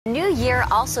year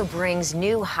also brings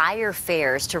new higher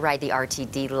fares to ride the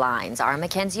RTD lines. Our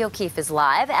Mackenzie O'Keefe is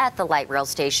live at the light rail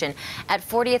station at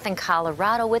 40th and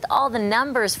Colorado with all the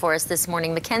numbers for us this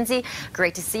morning. Mackenzie,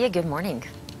 great to see you. Good morning.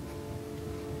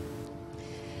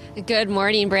 Good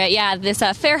morning, Britt. Yeah, this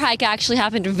fare hike actually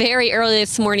happened very early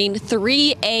this morning,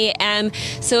 3 a.m.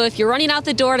 So if you're running out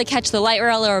the door to catch the light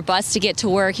rail or a bus to get to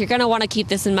work, you're going to want to keep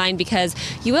this in mind because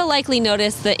you will likely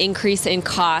notice the increase in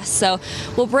cost. So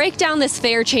we'll break down this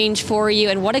fare change for you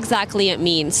and what exactly it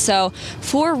means. So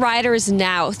for riders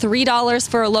now, $3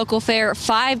 for a local fare,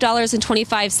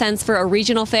 $5.25 for a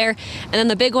regional fare, and then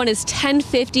the big one is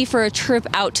 $10.50 for a trip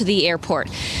out to the airport.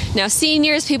 Now,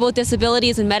 seniors, people with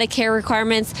disabilities, and Medicare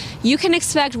requirements, you can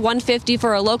expect $150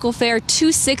 for a local fare,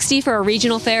 $260 for a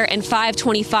regional fare, and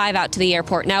 $525 out to the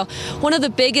airport. Now, one of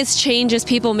the biggest changes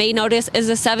people may notice is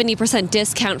a 70%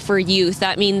 discount for youth.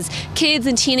 That means kids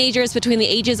and teenagers between the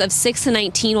ages of 6 and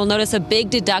 19 will notice a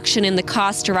big deduction in the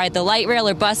cost to ride the light rail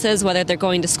or buses, whether they're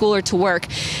going to school or to work.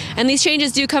 And these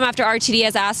changes do come after RTD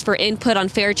has asked for input on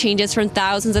fare changes from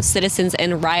thousands of citizens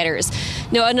and riders.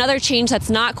 Now, another change that's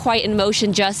not quite in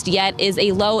motion just yet is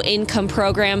a low-income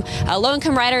program.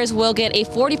 Low-income riders will get a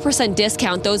 40%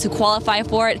 discount, those who qualify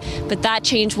for it, but that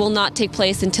change will not take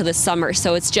place until the summer.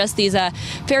 So it's just these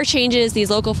fare changes, these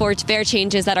local fare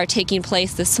changes that are taking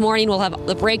place this morning. We'll have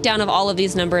the breakdown of all of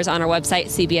these numbers on our website,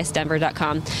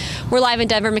 cbsdenver.com. We're live in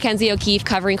Denver. Mackenzie O'Keefe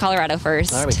covering Colorado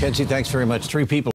First. All right, Mackenzie, thanks very much. 3 people